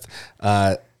 25th,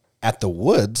 at the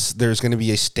Woods, there's going to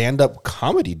be a stand-up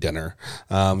comedy dinner.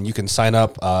 You can sign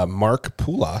up Mark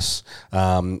Poulos,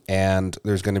 and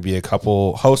there's going to be a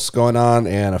couple hosts going on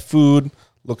and a food.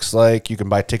 Looks like you can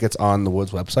buy tickets on the Woods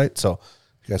website. So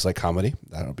if you guys like comedy,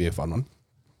 that'll be a fun one.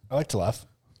 I like to laugh.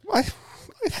 I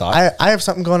thought. I have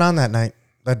something going on that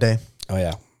day. Oh,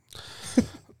 yeah.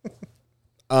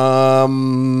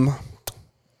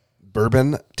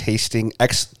 Bourbon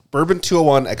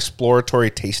 201 exploratory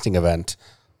tasting event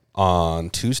on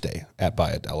Tuesday at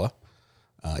Bayadella.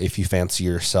 If you fancy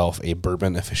yourself a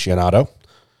bourbon aficionado,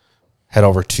 head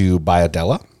over to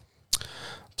Bayadella.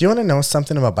 Do you want to know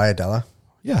something about Bayadella?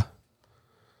 Yeah.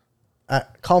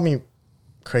 Call me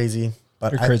crazy,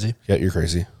 but You're crazy. Yeah, you're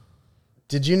crazy.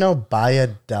 Did you know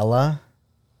Bayadella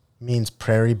means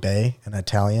Prairie Bay in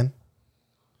Italian?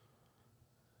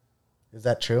 Is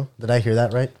that true? Did I hear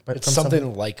that right? But It's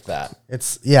something like that.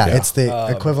 It's the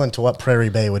equivalent to what Prairie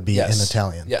Bay would be Yes. in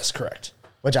Italian. Yes, correct.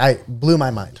 Which I blew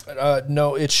my mind.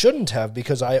 No, it shouldn't have,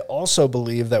 because I also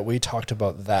believe that we talked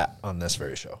about that on this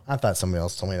very show. I thought somebody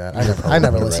else told me that. I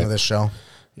never listened to this show.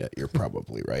 Yeah, you're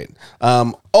probably right.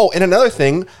 And another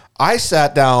thing, I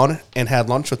sat down and had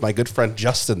lunch with my good friend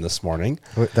Justin this morning.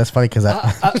 That's funny because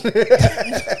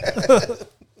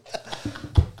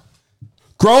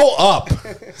Grow up.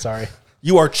 Sorry.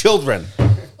 You are children.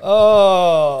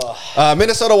 Oh.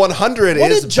 Minnesota 100 What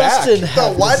is did Justin back.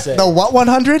 have to say? The what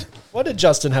 100? What did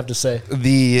Justin have to say?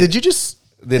 Did you just...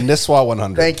 The Nisswa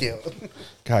 100. Thank you.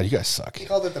 God, you guys suck. He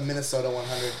called it the Minnesota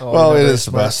 100. Well, it is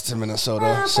the best in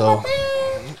Minnesota. So,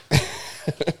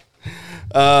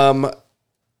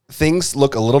 things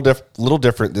look a little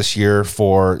different this year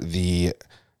for the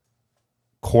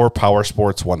Core Power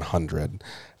Sports 100.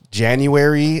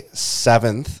 January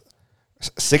 7th,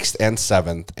 6th and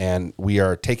 7th, and we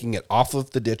are taking it off of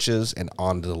the ditches and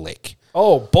onto the lake.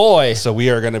 Oh, boy. So we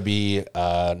are going to be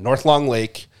North Long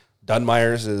Lake.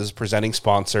 Dunmeyer's is presenting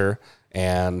sponsor,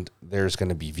 and there's going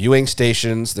to be viewing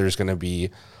stations. There's going to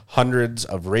be hundreds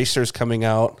of racers coming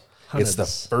out. It's the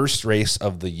first race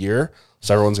of the year,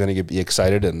 so everyone's going to be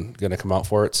excited and going to come out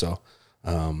for it. So,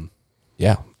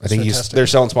 yeah, I think they're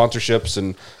selling sponsorships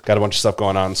and got a bunch of stuff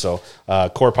going on. So,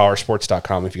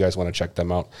 corepowersports.com if you guys want to check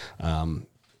them out.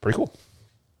 Pretty cool.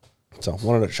 So,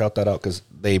 wanted to shout that out because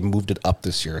they moved it up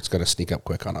this year. It's going to sneak up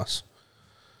quick on us.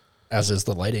 as is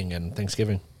the lighting and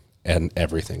Thanksgiving. And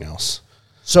everything else.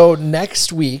 So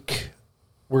next week,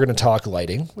 we're going to talk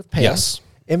lighting with Pam. Yes.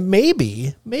 And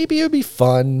maybe it would be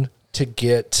fun to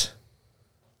get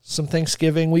some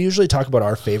Thanksgiving. We usually talk about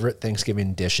our favorite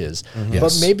Thanksgiving dishes. But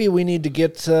Yes. maybe we need to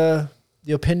get the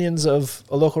opinions of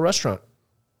a local restaurant.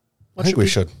 I think we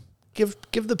should. Give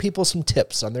the people some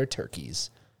tips on their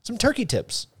turkeys. Some turkey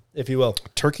tips, if you will.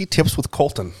 Turkey tips with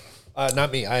Colton.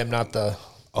 Not me. I am not the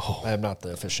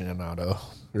aficionado.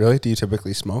 Really? Do you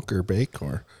typically smoke or bake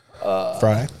or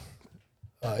fry?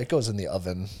 It goes in the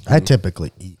oven. I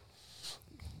typically eat.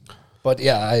 But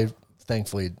yeah, I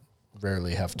thankfully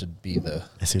rarely have to be the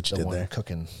I see what you did one there.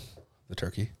 cooking The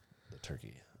turkey? the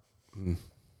turkey.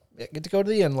 Yeah, get to go to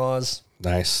the in-laws.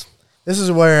 Nice. This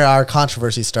is where our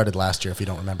controversy started last year, if you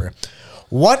don't remember.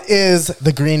 What is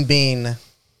the green bean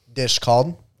dish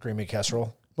called? Green bean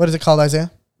casserole. What is it called,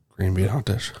 Isaiah? Green bean hot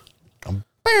dish.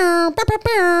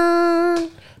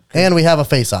 And we have a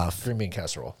face-off. Green bean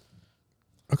casserole.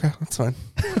 Okay, that's fine.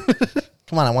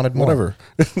 Come on, I wanted more. Whatever.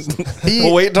 Be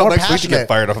We'll wait until more next week to get passionate.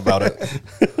 fired up about it.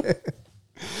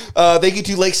 Thank you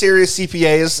to Lake Serious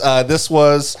CPAs. This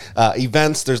was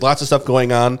events. There's lots of stuff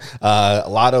going on. A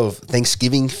lot of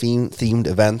Thanksgiving themed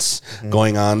events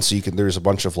going on. So there's a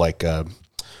bunch of like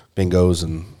bingos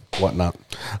and whatnot.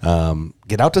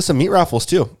 Get out to some meat raffles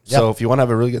too. So if you want to have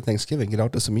a really good Thanksgiving, get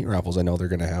out to some meat raffles. I know they're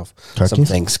going to have some Turkeys?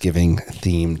 Thanksgiving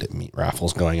themed meat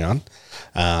raffles going on.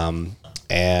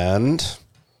 And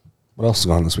what else is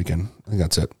going on this weekend? I think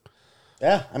that's it.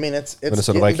 Yeah, I mean, it's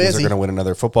Minnesota getting Vikings busy. are going to win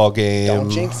another football game. Don't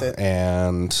jinx it.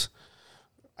 And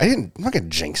I'm not going to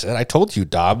jinx it. I told you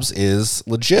Dobbs is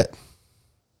legit.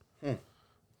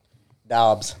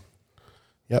 Dobbs.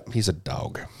 Yep, he's a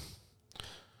dog.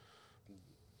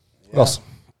 What else?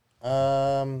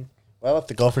 Well, if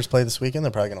the Gophers play this weekend,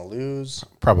 they're probably going to lose.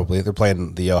 Probably. They're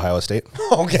playing the Ohio State.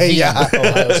 Okay, yeah.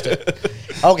 Ohio State.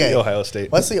 Okay. The Ohio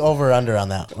State. What's the over-under on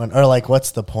that one? Or, like, what's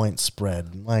the point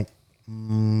spread? Like,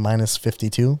 minus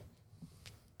 52?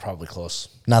 Probably close.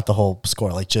 Not the whole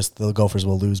score. Like, just the Gophers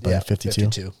will lose by 52.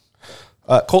 52.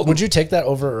 Colton, Would you take that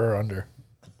over or under?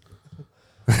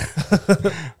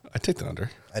 I take that under.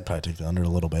 I'd probably take the under a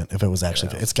little bit. If it was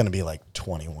actually, it's going to be like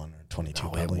 21 or 22 No,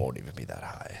 it probably. won't even be that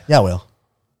high. Yeah, it will.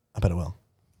 I bet it will.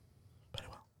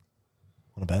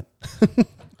 Want to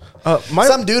bet?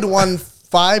 Some dude won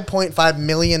 $5.5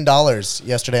 million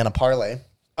yesterday on a parlay.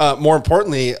 More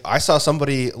importantly, I saw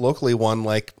somebody locally won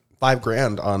like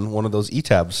 $5,000 on one of those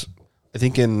E-tabs. I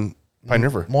think in Pine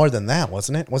River. More than that,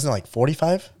 wasn't it? Wasn't it like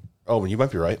 45? Oh, you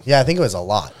might be right. Yeah, I think it was a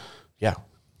lot. Yeah.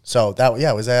 So that,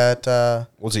 yeah, was that,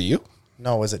 Was it you?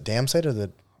 no, was it Dam Site or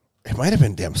the, It might have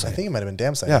been Damn Site. I think it might have been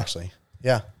Dam Site Yeah. actually.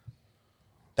 Yeah.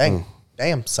 Dang.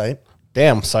 Damn Site.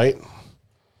 Damn Site.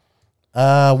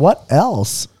 What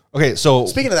else? Okay, so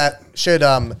Speaking of that, should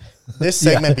this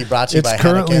segment be brought to you It's by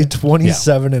currently Heineken?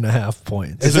 27 and a half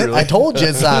points. Is it? I told you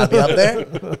it's be up there.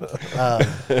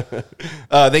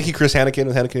 thank you, Chris Hannikin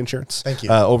with Hannikin Insurance. Thank you.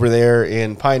 Over there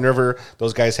in Pine River,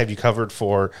 those guys have you covered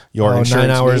for your insurance 9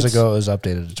 hours needs. ago, it was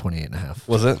updated to 28 and a half.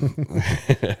 Was it?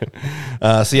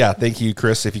 So yeah, thank you,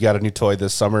 Chris. If you got a new toy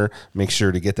this summer, make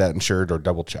sure to get that insured or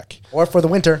double check. Or for the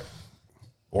winter.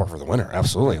 Or for the winter,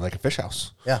 absolutely, like a fish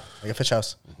house. Yeah, like a fish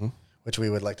house, which we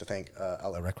would like to thank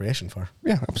Outlet Recreation for.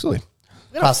 Yeah, absolutely.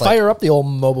 Cross Lake. Fire up the old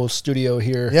mobile studio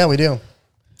here. Yeah, we do.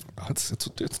 Oh, it's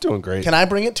doing great. Can I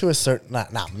bring it to a certain,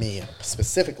 not me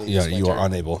specifically. Yeah, this you winter, are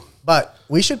unable. But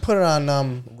we should put it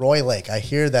on Roy Lake. I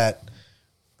hear that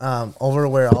over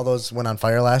where all those went on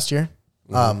fire last year,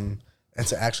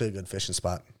 it's actually a good fishing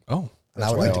spot. Oh, And I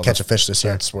would like to catch a fish this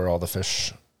year. That's where all the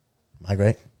fish.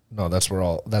 Migrate. No, that's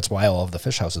why all of the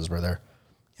fish houses were there.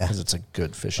 Yeah. Because it's a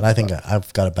good fishing But I think spot.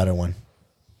 I've got a better one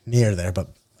near there, but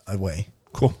away.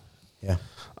 cool. Yeah.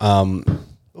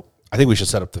 I think we should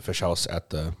set up the fish house at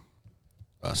the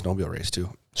snowmobile race too. Do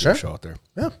a Sure. show out there.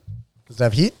 Yeah. Does it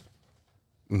have heat?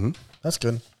 Mm-hmm. That's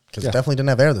good. Because Yeah. it definitely didn't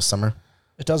have air this summer.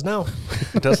 It does now.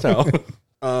 It does now.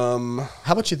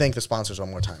 How about you thank the sponsors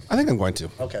one more time? I think I'm going to.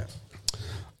 Okay.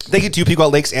 Thank you to Pequot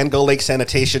Lakes and Go Lake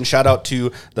Sanitation. Shout out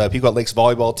to the Pequot Lakes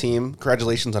volleyball team.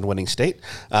 Congratulations on winning state.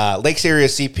 Lakes Area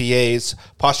CPAs,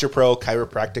 Posture Pro,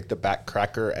 Chiropractic, the back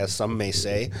cracker, as some may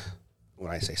say.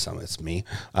 When I say some, it's me.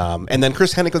 And then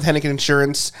Chris Hennick with Hennick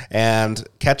Insurance. And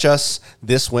catch us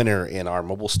this winter in our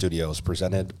mobile studios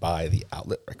presented by the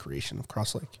Outlet Recreation of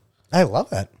Cross Lake. I love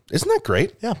that. Isn't that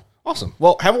great? Yeah. Awesome.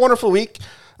 Well, have a wonderful week.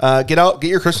 Get out, get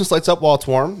your Christmas lights up while it's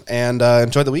warm, and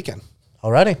enjoy the weekend.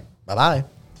 Alrighty. Bye-bye.